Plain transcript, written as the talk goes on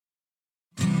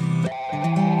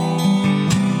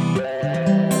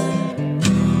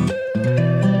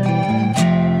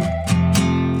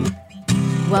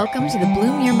Welcome to the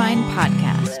Bloom Your Mind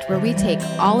podcast, where we take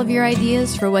all of your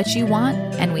ideas for what you want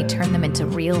and we turn them into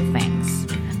real things.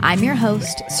 I'm your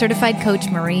host, certified coach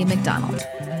Marie McDonald.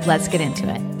 Let's get into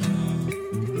it.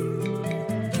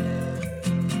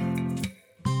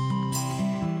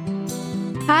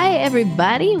 Hi,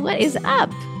 everybody. What is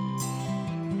up?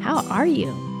 How are you?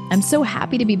 I'm so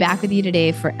happy to be back with you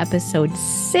today for episode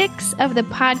 6 of the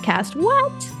podcast.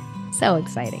 What? So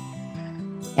exciting.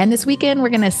 And this weekend, we're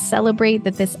going to celebrate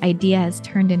that this idea has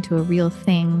turned into a real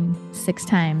thing 6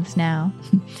 times now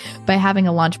by having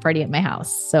a launch party at my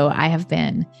house. So I have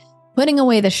been putting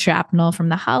away the shrapnel from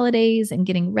the holidays and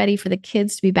getting ready for the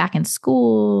kids to be back in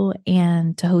school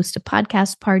and to host a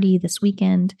podcast party this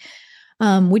weekend,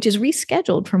 which is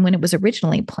rescheduled from when it was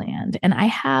originally planned. And I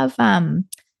have,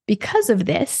 because of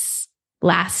this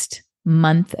last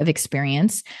month of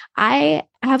experience, I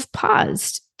have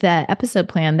paused the episode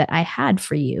plan that I had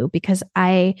for you because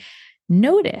I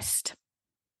noticed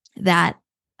that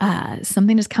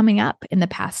something is coming up in the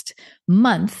past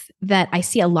month that I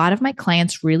see a lot of my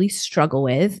clients really struggle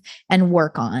with and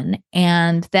work on,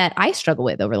 and that I struggle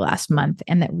with over the last month,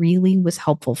 and that really was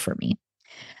helpful for me.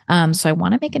 So I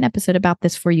want to make an episode about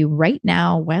this for you right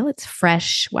now while it's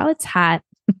fresh, while it's hot,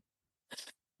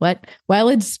 while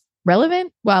it's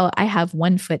relevant, while I have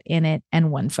one foot in it and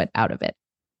one foot out of it.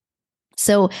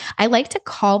 So I like to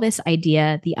call this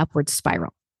idea the upward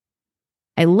spiral.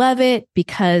 I love it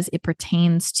because it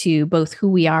pertains to both who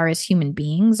we are as human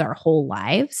beings, our whole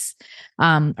lives,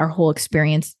 our whole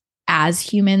experience as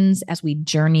humans, as we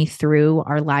journey through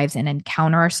our lives and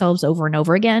encounter ourselves over and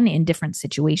over again in different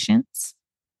situations.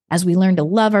 As we learn to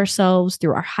love ourselves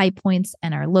through our high points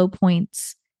and our low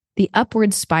points, the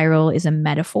upward spiral is a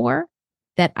metaphor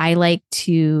that I like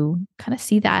to kind of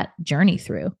see that journey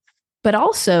through. But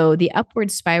also the upward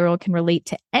spiral can relate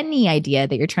to any idea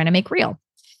that you're trying to make real,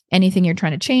 anything you're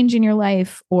trying to change in your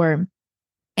life, or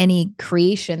any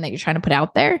creation that you're trying to put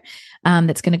out there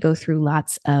that's going to go through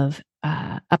lots of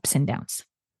ups and downs.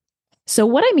 So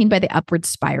what I mean by the upward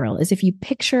spiral is if you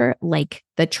picture like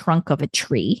the trunk of a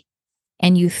tree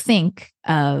and you think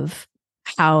of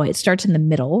how it starts in the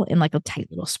middle in like a tight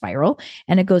little spiral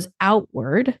and it goes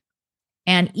outward.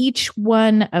 And each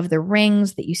one of the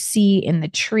rings that you see in the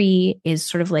tree is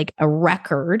sort of like a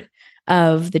record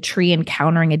of the tree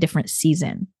encountering a different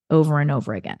season over and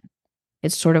over again.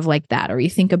 It's sort of like that. Or you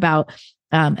think about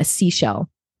a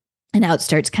seashell and how it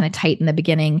starts kind of tight in the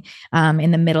beginning, in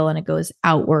the middle, and it goes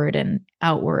outward and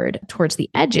outward towards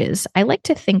the edges. I like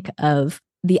to think of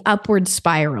the upward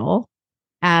spiral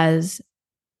as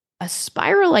a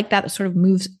spiral like that sort of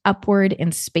moves upward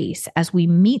in space as we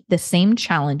meet the same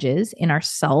challenges in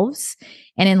ourselves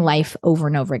and in life over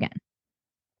and over again.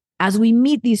 As we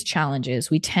meet these challenges,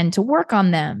 we tend to work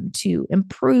on them to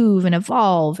improve and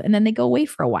evolve, and then they go away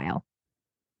for a while.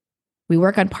 We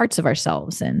work on parts of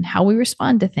ourselves and how we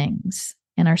respond to things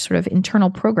and our sort of internal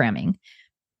programming,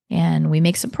 and we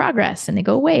make some progress and they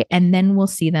go away, and then we'll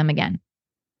see them again.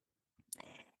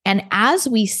 And as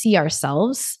we see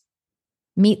ourselves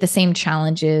meet the same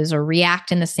challenges or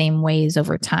react in the same ways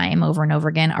over time, over and over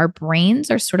again, our brains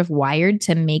are sort of wired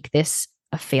to make this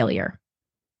a failure.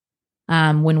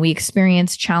 When we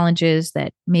experience challenges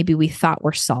that maybe we thought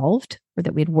were solved or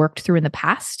that we had worked through in the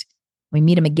past, we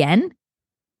meet them again,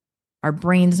 our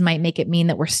brains might make it mean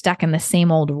that we're stuck in the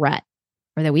same old rut,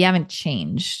 or that we haven't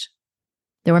changed,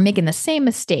 that we're making the same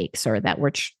mistakes, or that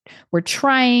we're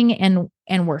trying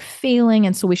and we're failing,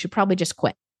 and so we should probably just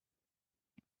quit.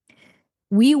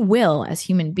 We will, as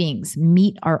human beings,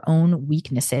 meet our own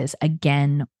weaknesses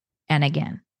again and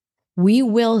again. We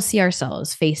will see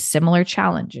ourselves face similar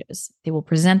challenges. They will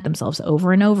present themselves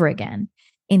over and over again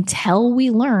until we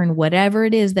learn whatever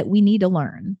it is that we need to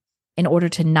learn in order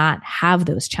to not have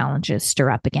those challenges stir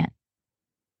up again.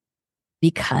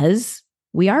 Because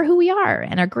we are who we are,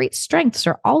 and our great strengths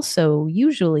are also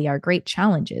usually our great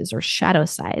challenges or shadow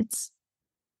sides.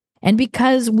 And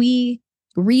because we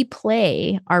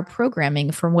replay our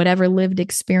programming from whatever lived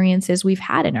experiences we've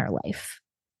had in our life.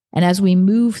 And as we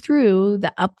move through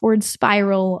the upward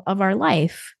spiral of our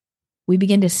life, we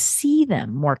begin to see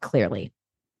them more clearly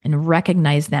and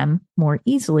recognize them more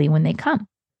easily when they come.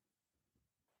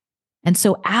 And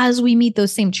so as we meet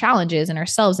those same challenges in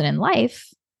ourselves and in life,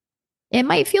 it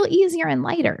might feel easier and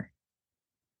lighter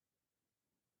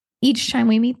each time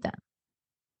we meet them.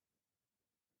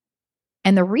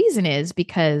 And the reason is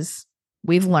because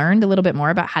we've learned a little bit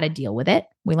more about how to deal with it.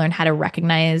 We learned how to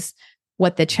recognize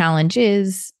what the challenge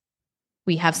is.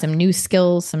 We have some new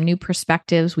skills, some new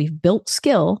perspectives. We've built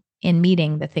skill in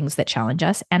meeting the things that challenge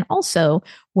us. And also,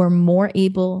 we're more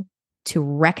able to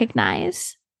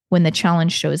recognize when the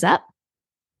challenge shows up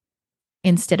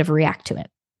instead of react to it.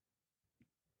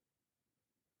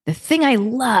 The thing I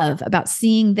love about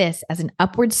seeing this as an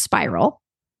upward spiral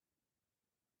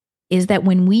is that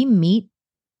when we meet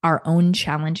our own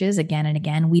challenges again and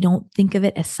again, we don't think of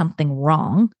it as something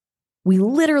wrong. We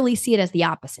literally see it as the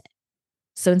opposite.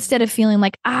 So instead of feeling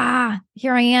like,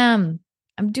 here I am,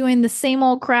 I'm doing the same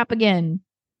old crap again,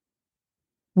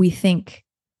 we think,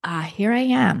 here I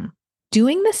am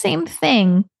doing the same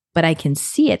thing, but I can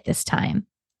see it this time.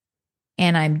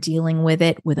 And I'm dealing with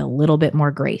it with a little bit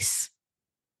more grace.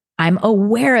 I'm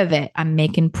aware of it. I'm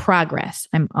making progress.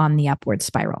 I'm on the upward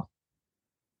spiral.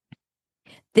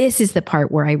 This is the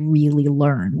part where I really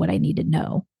learn what I need to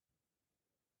know.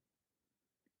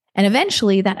 And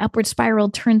eventually that upward spiral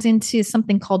turns into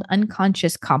something called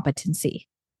unconscious competency,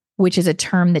 which is a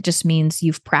term that just means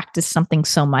you've practiced something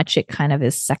so much, it kind of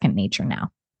is second nature now.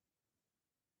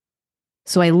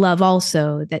 So I love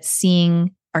also that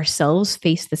seeing ourselves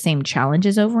face the same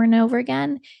challenges over and over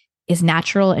again is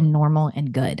natural and normal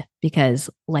and good, because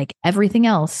like everything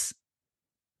else,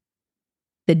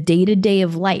 the day-to-day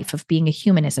of life of being a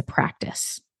human is a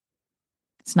practice.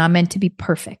 It's not meant to be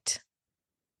perfect.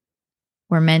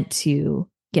 We're meant to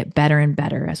get better and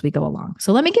better as we go along.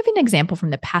 So let me give you an example from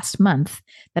the past month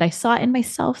that I saw in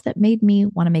myself that made me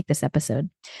want to make this episode.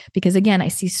 Because again, I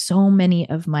see so many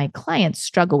of my clients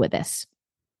struggle with this.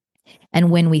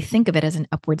 And when we think of it as an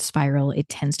upward spiral, it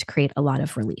tends to create a lot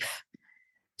of relief.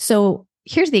 So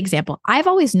here's the example. I've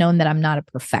always known that I'm not a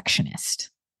perfectionist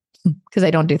because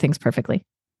I don't do things perfectly.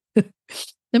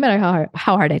 No matter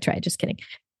how hard I try, just kidding.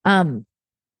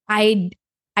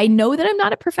 I know that I'm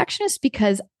not a perfectionist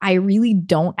because I really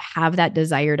don't have that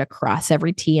desire to cross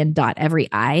every T and dot every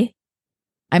I.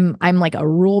 I'm like a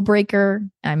rule breaker.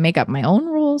 I make up my own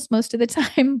rules most of the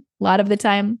time, a lot of the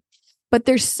time. But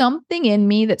there's something in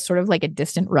me that's sort of like a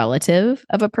distant relative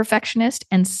of a perfectionist.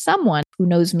 And someone who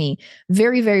knows me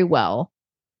very, very well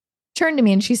turned to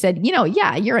me and she said,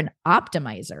 yeah, you're an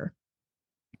optimizer.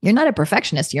 You're not a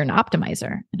perfectionist. You're an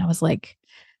optimizer. And I was like,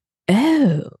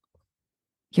 oh,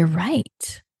 you're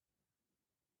right.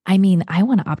 I mean, I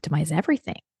want to optimize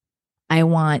everything.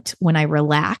 When I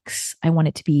relax, I want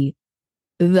it to be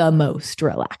the most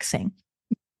relaxing.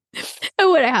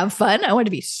 And when I have fun, I want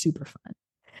it to be super fun.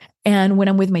 And when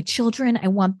I'm with my children, I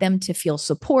want them to feel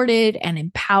supported and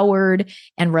empowered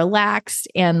and relaxed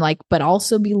and but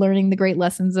also be learning the great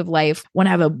lessons of life. When I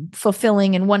have a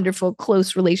fulfilling and wonderful,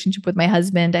 close relationship with my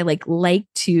husband, I like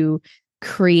to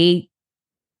create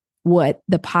what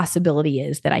the possibility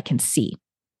is that I can see.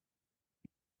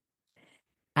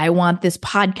 I want this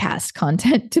podcast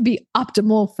content to be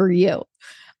optimal for you.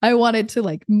 I want it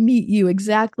to meet you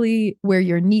exactly where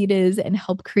your need is and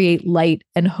help create light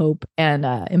and hope and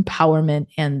empowerment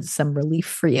and some relief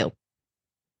for you.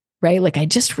 Right? I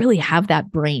just really have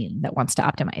that brain that wants to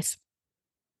optimize.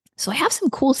 So I have some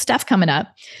cool stuff coming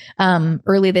up.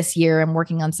 Early this year, I'm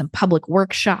working on some public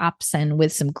workshops and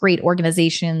with some great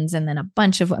organizations and then a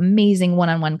bunch of amazing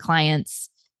one-on-one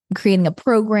clients. I'm creating a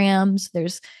program. So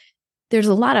there's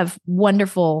a lot of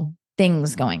wonderful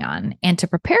things going on. And to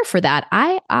prepare for that,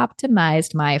 I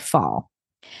optimized my fall.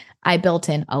 I built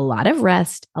in a lot of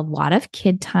rest, a lot of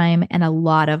kid time, and a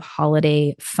lot of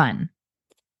holiday fun.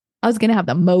 I was going to have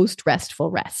the most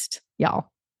restful rest, y'all.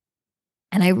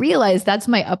 And I realized that's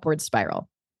my upward spiral.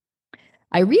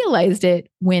 I realized it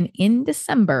when in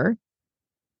December,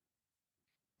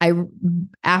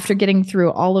 after getting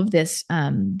through all of this,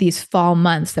 these fall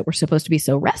months that were supposed to be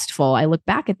so restful, I look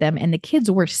back at them and the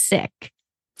kids were sick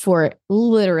for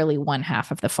literally one half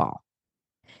of the fall.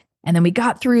 And then we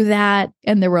got through that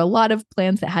and there were a lot of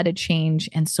plans that had to change.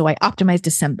 And so I optimized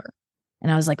December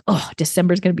and I was like, oh,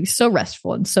 December is going to be so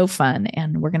restful and so fun.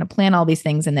 And we're going to plan all these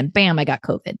things. And then bam, I got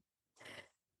COVID.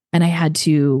 And I had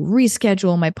to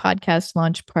reschedule my podcast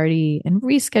launch party and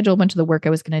reschedule a bunch of the work I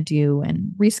was going to do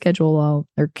and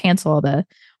cancel all the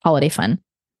holiday fun.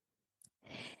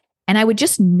 And I would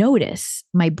just notice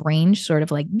my brain sort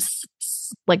of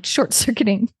like short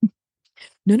circuiting.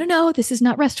 No, this is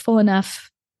not restful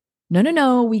enough.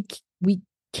 No, we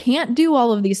can't do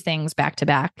all of these things back to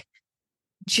back.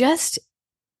 Just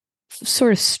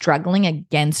sort of struggling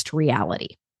against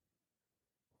reality.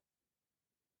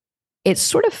 It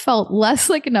sort of felt less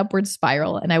like an upward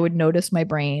spiral, and I would notice my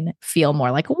brain feel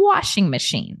more like a washing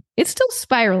machine. It's still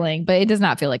spiraling, but it does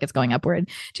not feel like it's going upward.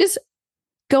 Just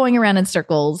going around in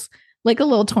circles like a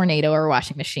little tornado or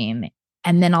washing machine.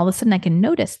 And then all of a sudden I can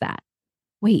notice that.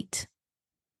 Wait,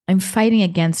 I'm fighting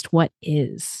against what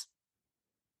is.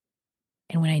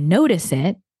 And when I notice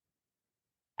it,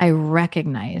 I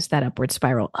recognize that upward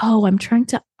spiral. Oh, I'm trying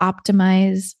to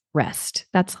optimize rest.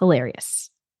 That's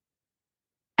hilarious.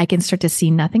 I can start to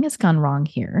see nothing has gone wrong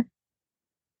here.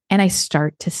 And I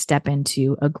start to step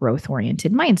into a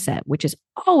growth-oriented mindset, which is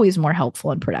always more helpful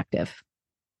and productive.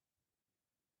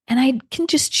 And I can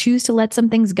just choose to let some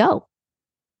things go.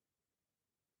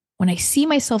 When I see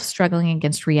myself struggling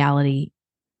against reality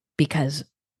because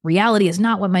reality is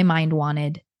not what my mind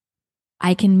wanted,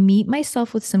 I can meet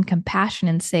myself with some compassion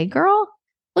and say, girl,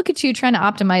 look at you trying to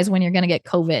optimize when you're going to get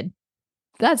COVID.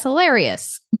 That's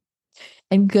hilarious.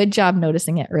 And good job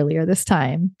noticing it earlier this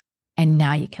time. And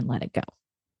now you can let it go.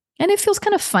 And it feels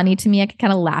kind of funny to me. I can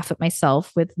kind of laugh at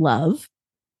myself with love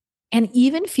and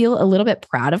even feel a little bit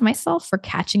proud of myself for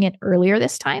catching it earlier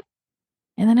this time.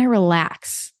 And then I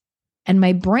relax and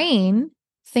my brain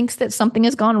thinks that something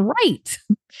has gone right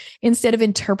instead of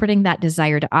interpreting that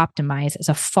desire to optimize as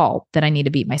a fault that I need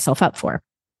to beat myself up for.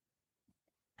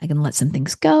 I can let some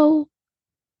things go.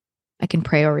 I can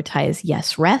prioritize,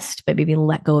 yes, rest, but maybe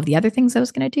let go of the other things I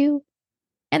was going to do.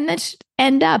 And then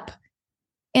end up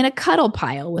in a cuddle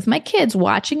pile with my kids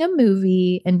watching a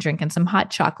movie and drinking some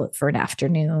hot chocolate for an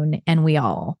afternoon. And we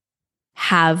all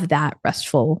have that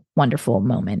restful, wonderful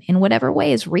moment in whatever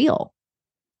way is real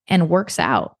and works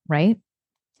out, right?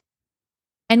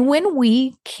 And when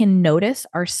we can notice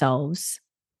ourselves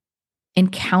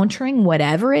encountering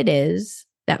whatever it is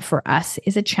that for us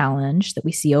is a challenge that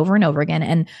we see over and over again,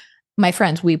 and my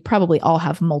friends, we probably all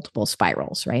have multiple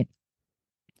spirals, right?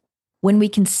 When we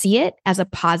can see it as a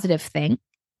positive thing,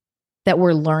 that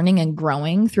we're learning and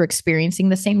growing through experiencing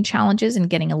the same challenges and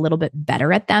getting a little bit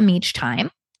better at them each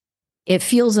time, it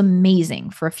feels amazing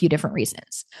for a few different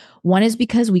reasons. One is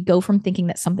because we go from thinking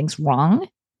that something's wrong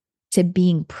to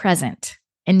being present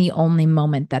in the only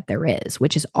moment that there is,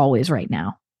 which is always right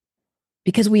now.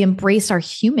 Because we embrace our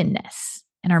humanness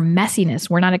and our messiness.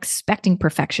 We're not expecting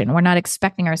perfection. We're not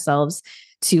expecting ourselves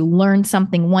to learn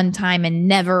something one time and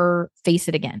never face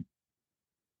it again.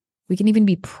 We can even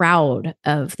be proud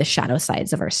of the shadow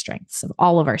sides of our strengths, of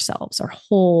all of ourselves, our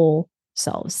whole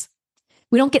selves.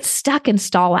 We don't get stuck and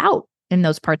stall out in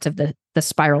those parts of the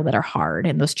spiral that are hard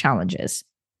and those challenges.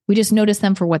 We just notice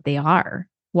them for what they are,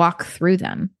 walk through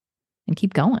them, and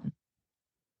keep going.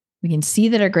 We can see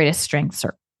that our greatest strengths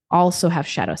also have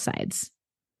shadow sides.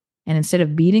 And instead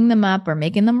of beating them up or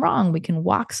making them wrong, we can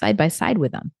walk side by side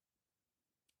with them.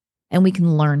 And we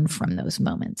can learn from those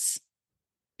moments.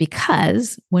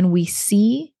 Because when we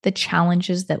see the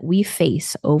challenges that we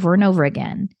face over and over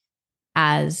again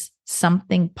as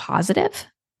something positive,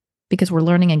 because we're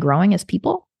learning and growing as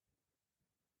people,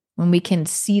 when we can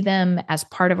see them as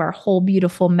part of our whole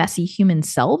beautiful, messy human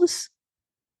selves,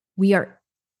 we are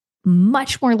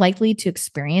much more likely to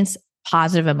experience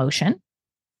positive emotion,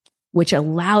 which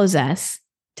allows us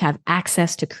to have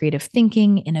access to creative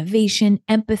thinking, innovation,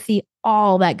 empathy,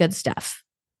 all that good stuff,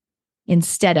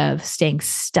 instead of staying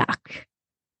stuck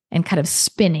and kind of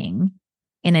spinning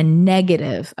in a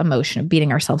negative emotion of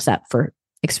beating ourselves up for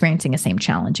experiencing the same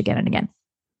challenge again and again.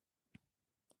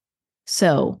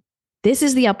 So this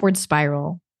is the upward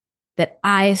spiral that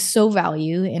I so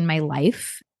value in my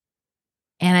life.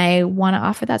 And I want to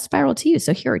offer that spiral to you.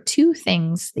 So here are two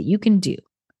things that you can do.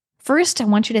 First, I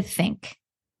want you to think,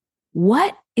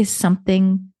 what is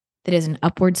something that is an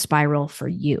upward spiral for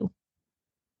you?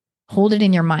 Hold it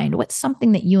in your mind. What's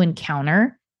something that you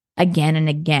encounter again and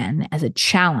again as a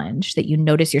challenge that you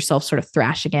notice yourself sort of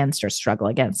thrash against or struggle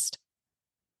against?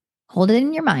 Hold it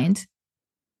in your mind.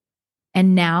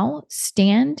 And now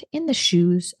stand in the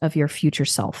shoes of your future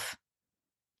self,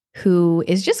 who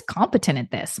is just competent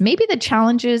at this. Maybe the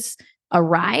challenges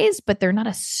arise, but they're not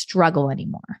a struggle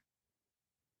anymore.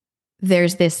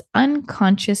 There's this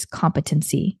unconscious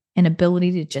competency and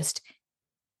ability to just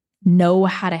know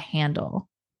how to handle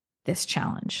this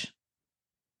challenge.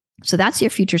 So that's your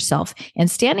future self. And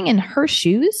standing in her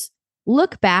shoes,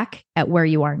 look back at where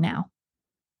you are now.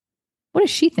 What does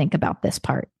she think about this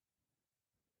part?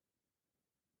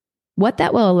 What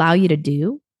that will allow you to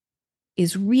do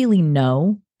is really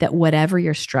know that whatever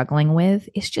you're struggling with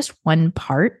is just one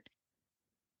part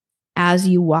as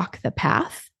you walk the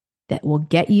path that will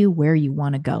get you where you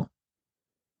want to go.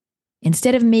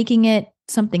 Instead of making it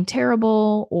something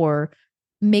terrible or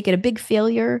make it a big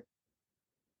failure,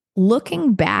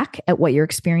 looking back at what you're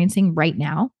experiencing right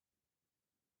now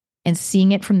and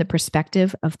seeing it from the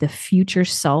perspective of the future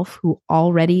self who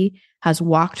already has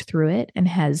walked through it and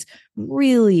has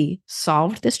really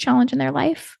solved this challenge in their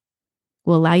life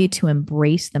will allow you to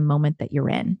embrace the moment that you're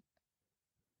in.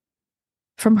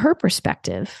 From her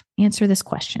perspective, answer this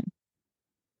question.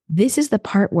 This is the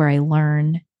part where I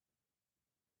learn,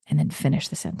 and then finish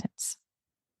the sentence.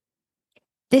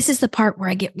 This is the part where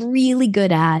I get really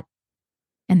good at,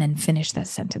 and then finish that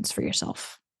sentence for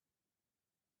yourself.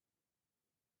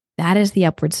 That is the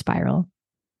upward spiral.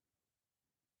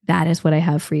 That is what I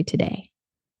have for you today.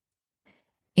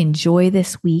 Enjoy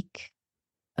this week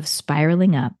of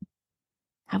spiraling up.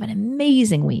 Have an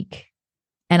amazing week,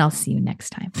 and I'll see you next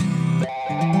time.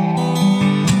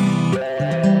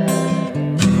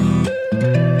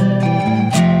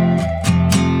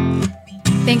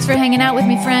 Thanks for hanging out with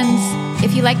me, friends.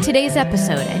 If you like today's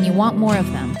episode and you want more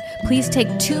of them, please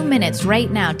take 2 minutes right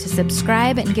now to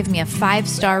subscribe and give me a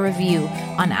 5-star review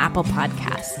on Apple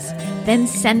Podcasts. Then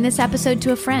send this episode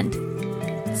to a friend.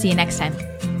 See you next time.